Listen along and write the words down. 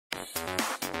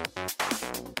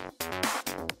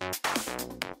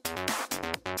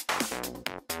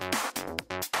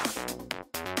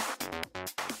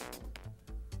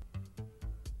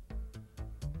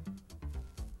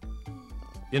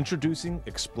Introducing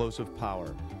Explosive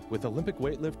Power with Olympic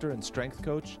weightlifter and strength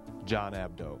coach, John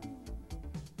Abdo.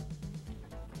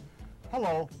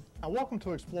 Hello, and welcome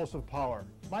to Explosive Power.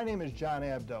 My name is John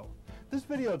Abdo. This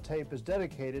videotape is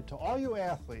dedicated to all you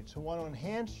athletes who want to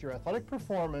enhance your athletic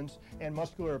performance and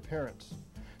muscular appearance.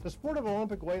 The sport of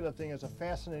Olympic weightlifting is a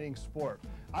fascinating sport.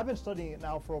 I've been studying it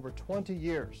now for over 20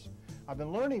 years. I've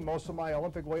been learning most of my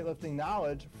Olympic weightlifting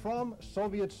knowledge from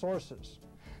Soviet sources.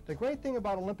 The great thing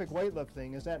about Olympic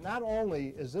weightlifting is that not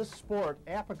only is this sport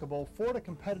applicable for the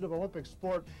competitive Olympic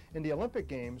sport in the Olympic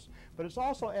Games, but it's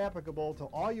also applicable to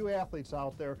all you athletes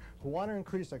out there who want to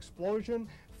increase explosion,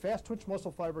 fast twitch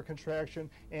muscle fiber contraction,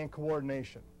 and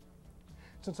coordination.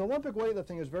 Since Olympic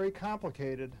weightlifting is very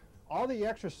complicated, all the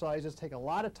exercises take a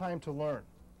lot of time to learn.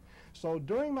 So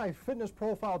during my Fitness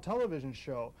Profile television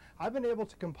show, I've been able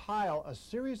to compile a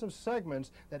series of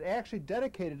segments that actually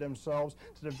dedicated themselves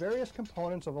to the various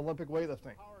components of Olympic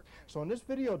weightlifting. So in this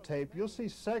videotape, you'll see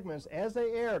segments as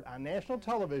they aired on national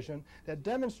television that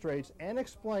demonstrates and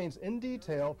explains in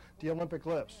detail the Olympic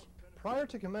lifts. Prior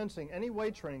to commencing any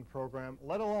weight training program,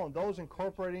 let alone those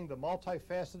incorporating the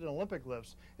multifaceted Olympic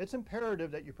lifts, it's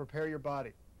imperative that you prepare your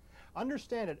body.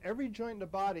 Understand that every joint in the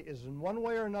body is in one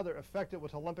way or another affected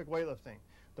with Olympic weightlifting.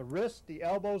 The wrists, the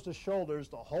elbows, the shoulders,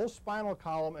 the whole spinal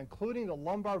column, including the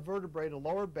lumbar vertebrae, the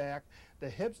lower back, the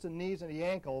hips, the knees, and the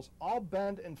ankles, all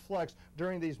bend and flex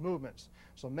during these movements.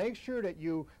 So make sure that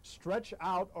you stretch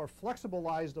out or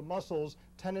flexibilize the muscles,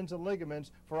 tendons, and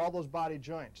ligaments for all those body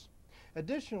joints.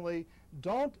 Additionally,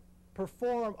 don't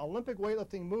perform Olympic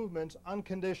weightlifting movements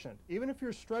unconditioned. Even if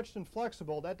you're stretched and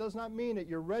flexible, that does not mean that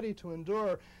you're ready to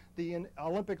endure the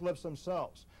Olympic lifts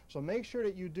themselves. So make sure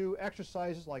that you do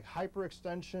exercises like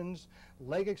hyperextensions,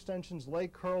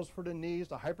 leg curls for the knees,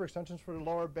 the hyperextensions for the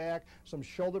lower back, some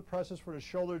shoulder presses for the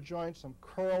shoulder joints, some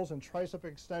curls and tricep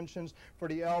extensions for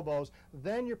the elbows.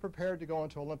 Then you're prepared to go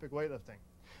into Olympic weightlifting.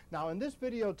 Now in this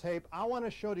videotape, I want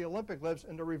to show the Olympic lifts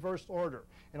in the reversed order.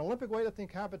 In Olympic weightlifting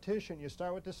competition, you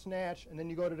start with the snatch and then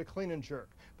you go to the clean and jerk.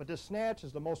 But the snatch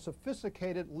is the most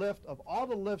sophisticated lift of all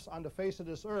the lifts on the face of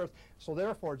this earth, so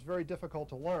therefore it's very difficult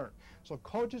to learn. So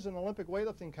coaches in Olympic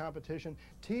weightlifting competition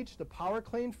teach the power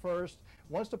clean first.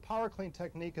 Once the power clean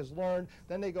technique is learned,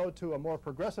 then they go to a more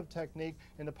progressive technique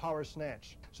in the power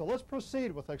snatch. So let's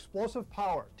proceed with explosive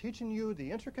power, teaching you the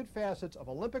intricate facets of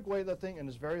Olympic weightlifting and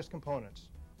its various components.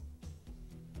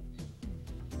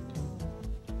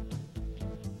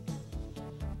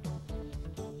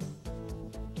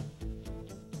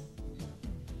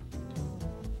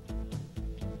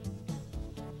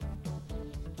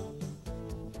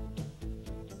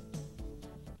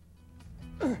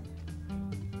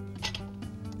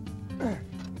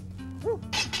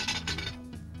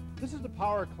 This is the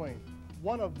power clean,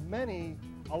 one of many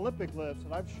Olympic lifts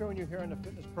that I've shown you here in the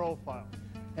Fitness Profile.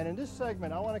 And in this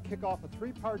segment, I want to kick off a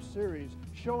three-part series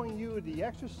showing you the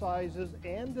exercises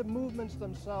and the movements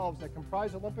themselves that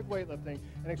comprise Olympic weightlifting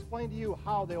and explain to you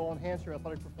how they will enhance your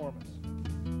athletic performance.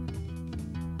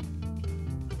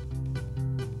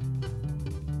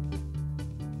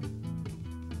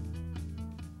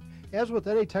 As with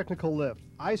any technical lift,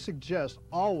 I suggest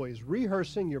always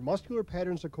rehearsing your muscular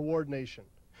patterns of coordination.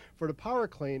 For the power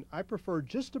clean, I prefer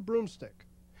just a broomstick.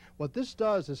 What this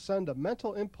does is send the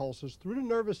mental impulses through the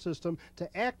nervous system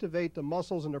to activate the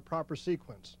muscles in their proper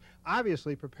sequence,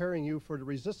 obviously preparing you for the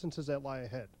resistances that lie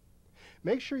ahead.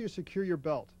 Make sure you secure your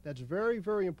belt. That's very,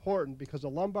 very important because the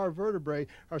lumbar vertebrae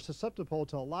are susceptible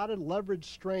to a lot of leverage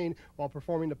strain while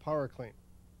performing the power clean.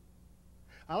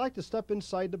 I like to step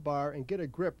inside the bar and get a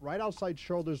grip right outside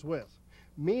shoulders width,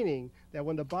 meaning that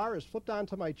when the bar is flipped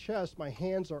onto my chest, my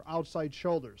hands are outside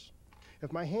shoulders.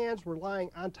 If my hands were lying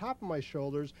on top of my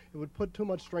shoulders, it would put too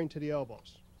much strain to the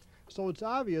elbows. So it's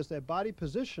obvious that body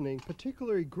positioning,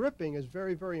 particularly gripping, is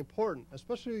very, very important,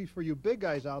 especially for you big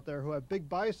guys out there who have big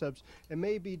biceps and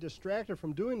may be distracted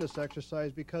from doing this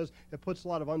exercise because it puts a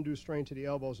lot of undue strain to the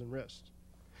elbows and wrists.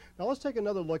 Now let's take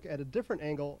another look at a different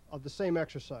angle of the same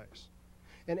exercise.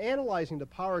 In analyzing the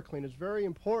power clean, it's very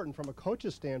important from a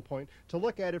coach's standpoint to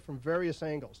look at it from various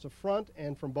angles, the front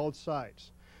and from both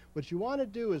sides. What you want to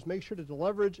do is make sure that the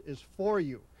leverage is for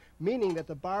you, meaning that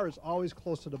the bar is always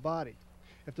close to the body.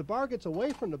 If the bar gets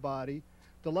away from the body,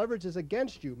 the leverage is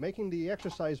against you, making the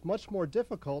exercise much more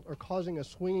difficult or causing a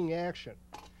swinging action.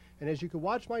 And as you can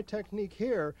watch my technique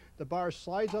here, the bar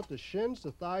slides up the shins,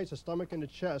 the thighs, the stomach, and the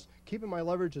chest, keeping my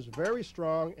leverage is very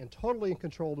strong and totally in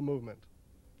control of the movement.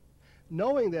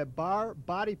 Knowing that bar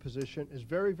body position is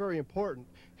very, very important,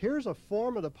 here's a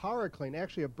form of the power clean,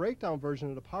 actually a breakdown version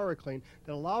of the power clean,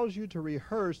 that allows you to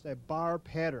rehearse that bar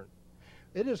pattern.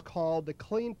 It is called the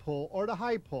clean pull or the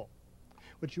high pull.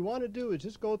 What you want to do is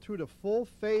just go through the full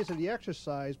phase of the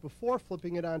exercise before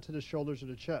flipping it onto the shoulders or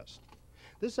the chest.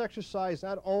 This exercise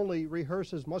not only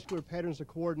rehearses muscular patterns of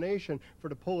coordination for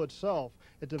the pull itself,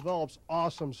 it develops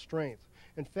awesome strength.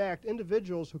 In fact,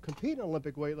 individuals who compete in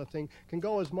Olympic weightlifting can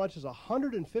go as much as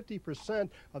 150%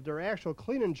 of their actual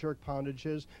clean and jerk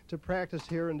poundages to practice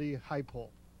here in the high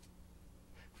pull.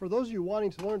 For those of you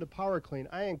wanting to learn to power clean,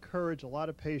 I encourage a lot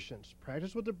of patience.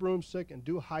 Practice with the broomstick and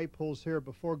do high pulls here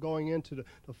before going into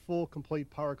the full, complete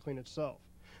power clean itself.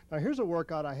 Now here's a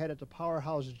workout I had at the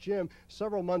Powerhouse Gym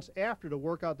several months after the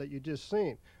workout that you just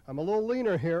seen. I'm a little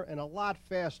leaner here and a lot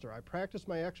faster. I practice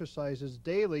my exercises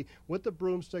daily with the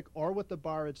broomstick or with the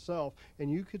bar itself,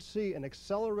 and you could see an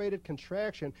accelerated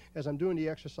contraction as I'm doing the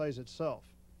exercise itself.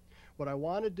 What I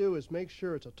want to do is make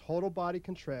sure it's a total body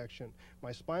contraction.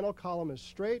 My spinal column is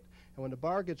straight, and when the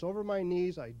bar gets over my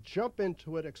knees, I jump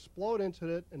into it, explode into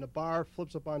it, and the bar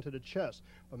flips up onto the chest.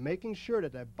 But making sure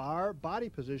that that bar body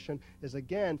position is,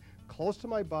 again, close to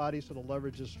my body so the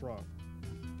leverage is strong.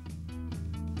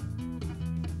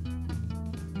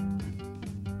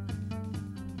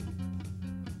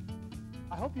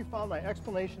 I hope you found my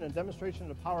explanation and demonstration of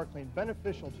the power clean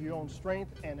beneficial to your own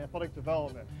strength and athletic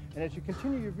development. And as you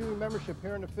continue your viewing membership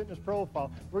here in the Fitness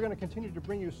Profile, we're going to continue to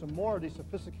bring you some more of these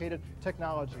sophisticated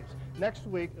technologies. Next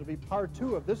week, it'll be part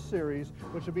 2 of this series,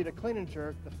 which will be the clean and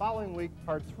jerk. The following week,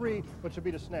 part 3, which will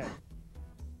be the snatch.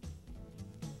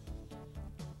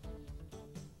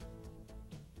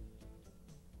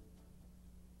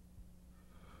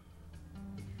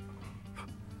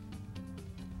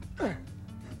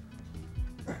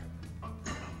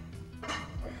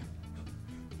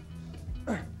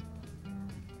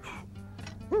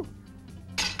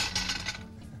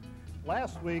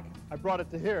 Last week, I brought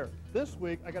it to here. This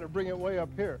week, I got to bring it way up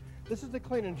here. This is the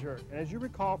clean and jerk, and as you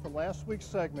recall from last week's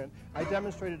segment, I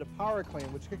demonstrated a power clean,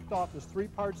 which kicked off this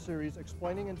 3-part series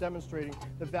explaining and demonstrating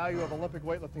the value of Olympic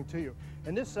weightlifting to you.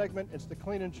 In this segment, it's the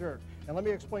clean and jerk, and let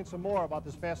me explain some more about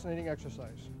this fascinating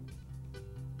exercise.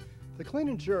 The clean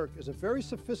and jerk is a very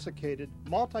sophisticated,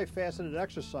 multifaceted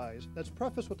exercise that's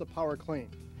prefaced with the power clean.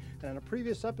 And in a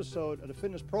previous episode of the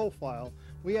Fitness Profile,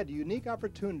 we had the unique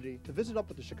opportunity to visit up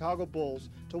with the Chicago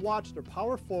Bulls to watch their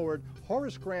power forward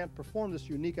Horace Grant perform this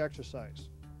unique exercise.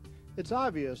 It's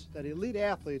obvious that elite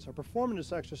athletes are performing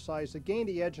this exercise to gain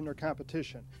the edge in their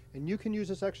competition, and you can use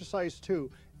this exercise too.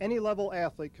 Any level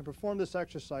athlete can perform this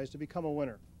exercise to become a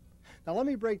winner. Now let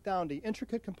me break down the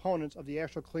intricate components of the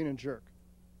actual clean and jerk.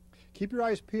 Keep your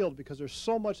eyes peeled because there's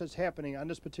so much that's happening on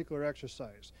this particular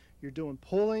exercise. You're doing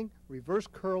pulling, reverse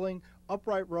curling,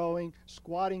 upright rowing,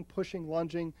 squatting, pushing,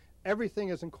 lunging. Everything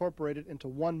is incorporated into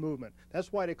one movement.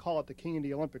 That's why they call it the king of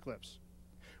the Olympic lifts.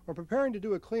 When preparing to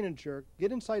do a clean and jerk,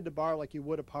 get inside the bar like you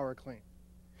would a power clean.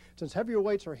 Since heavier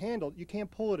weights are handled, you can't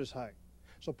pull it as high.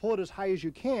 So pull it as high as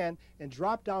you can and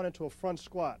drop down into a front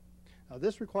squat. Now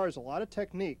this requires a lot of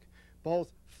technique,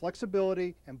 both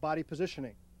flexibility and body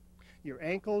positioning. Your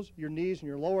ankles, your knees, and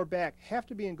your lower back have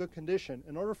to be in good condition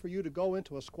in order for you to go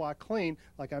into a squat clean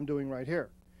like I'm doing right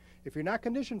here. If you're not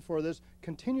conditioned for this,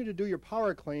 continue to do your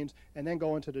power cleans and then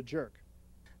go into the jerk.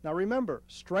 Now remember,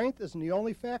 strength isn't the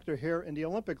only factor here in the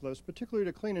Olympic lifts, particularly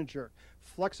the clean and jerk.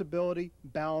 Flexibility,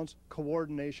 balance,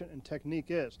 coordination, and technique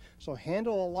is. So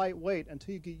handle a light weight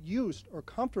until you get used or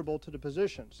comfortable to the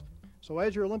positions. So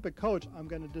as your Olympic coach, I'm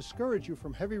going to discourage you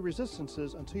from heavy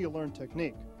resistances until you learn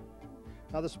technique.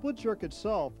 Now the split jerk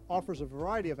itself offers a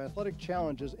variety of athletic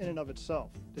challenges in and of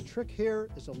itself. The trick here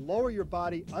is to lower your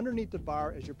body underneath the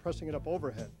bar as you're pressing it up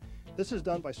overhead. This is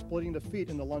done by splitting the feet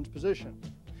in the lunge position.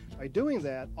 By doing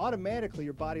that, automatically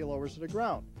your body lowers to the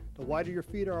ground. The wider your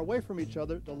feet are away from each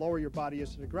other, the lower your body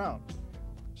is to the ground.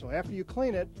 So after you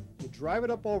clean it, you drive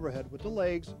it up overhead with the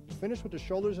legs, finish with the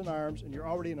shoulders and arms, and you're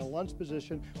already in a lunge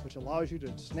position, which allows you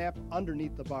to snap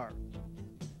underneath the bar.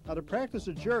 Now to practice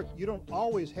a jerk, you don't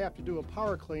always have to do a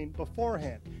power clean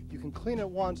beforehand. You can clean it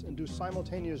once and do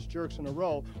simultaneous jerks in a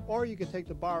row, or you can take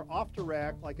the bar off the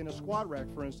rack, like in a squat rack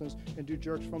for instance, and do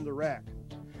jerks from the rack.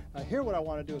 Now here what I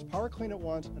want to do is power clean it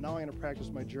once, and now I'm going to practice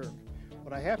my jerk.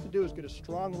 What I have to do is get a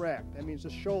strong rack. That means the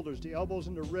shoulders, the elbows,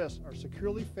 and the wrists are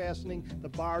securely fastening the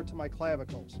bar to my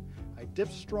clavicles. I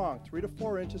dip strong, 3 to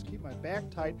 4 inches, keep my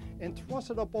back tight, and thrust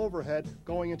it up overhead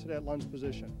going into that lunge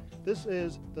position. This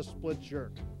is the split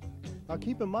jerk. Now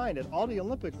keep in mind that all the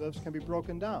Olympic lifts can be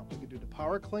broken down. We can do the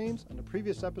power cleans. In the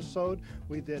previous episode,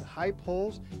 we did high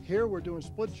pulls. Here we're doing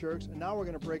split jerks, and now we're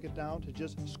going to break it down to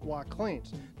just squat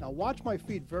cleans. Now watch my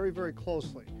feet very, very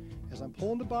closely. As I'm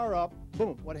pulling the bar up,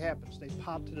 boom, what happens? They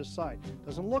pop to the side.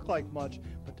 Doesn't look like much,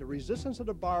 but the resistance of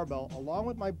the barbell along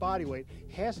with my body weight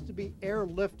has to be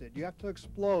airlifted. You have to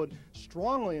explode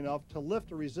strongly enough to lift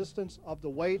the resistance of the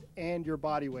weight and your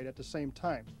body weight at the same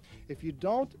time. If you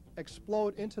don't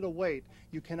explode into the weight,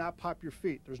 you cannot pop your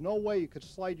feet. There's no way you could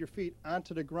slide your feet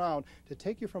onto the ground to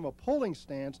take you from a pulling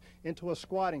stance into a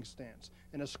squatting stance.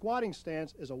 And a squatting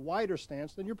stance is a wider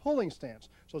stance than your pulling stance.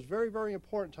 So it's very, very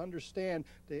important to understand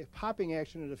the popping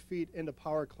action of the feet in the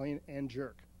power clean and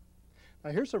jerk.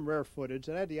 Now here's some rare footage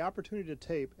that I had the opportunity to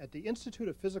tape at the Institute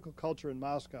of Physical Culture in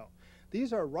Moscow.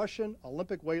 These are Russian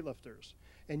Olympic weightlifters,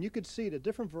 and you could see the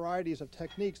different varieties of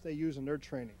techniques they use in their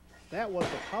training. That was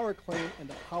the power clean and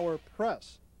the power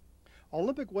press.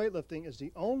 Olympic weightlifting is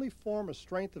the only form of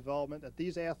strength development that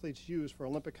these athletes use for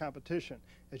Olympic competition.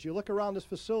 As you look around this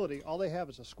facility, all they have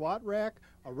is a squat rack,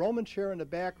 a Roman chair in the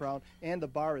background, and the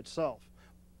bar itself.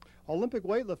 Olympic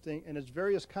weightlifting and its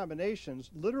various combinations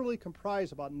literally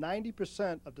comprise about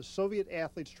 90% of the Soviet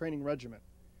athletes' training regimen.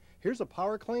 Here's a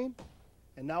power clean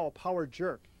and now a power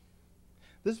jerk.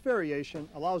 This variation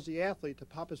allows the athlete to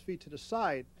pop his feet to the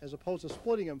side as opposed to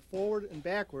splitting them forward and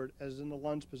backward as in the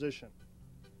lunge position.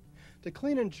 The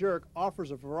clean and jerk offers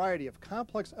a variety of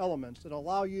complex elements that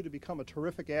allow you to become a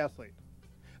terrific athlete.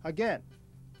 Again,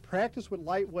 practice with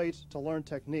light weights to learn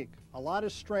technique. A lot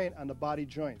of strain on the body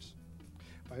joints.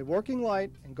 By working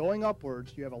light and going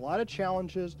upwards, you have a lot of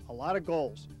challenges, a lot of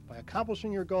goals. By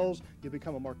accomplishing your goals, you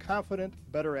become a more confident,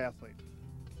 better athlete.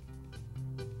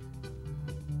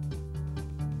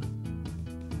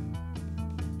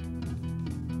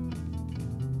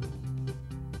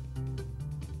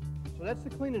 So that's the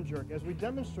clean and jerk, as we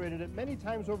demonstrated it many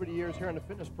times over the years here on the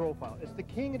Fitness Profile. It's the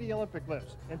king of the Olympic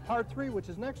lifts. In part 3, which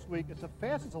is next week, it's the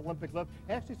fastest Olympic lift.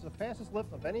 Actually, it's the fastest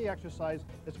lift of any exercise.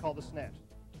 It's called the snatch.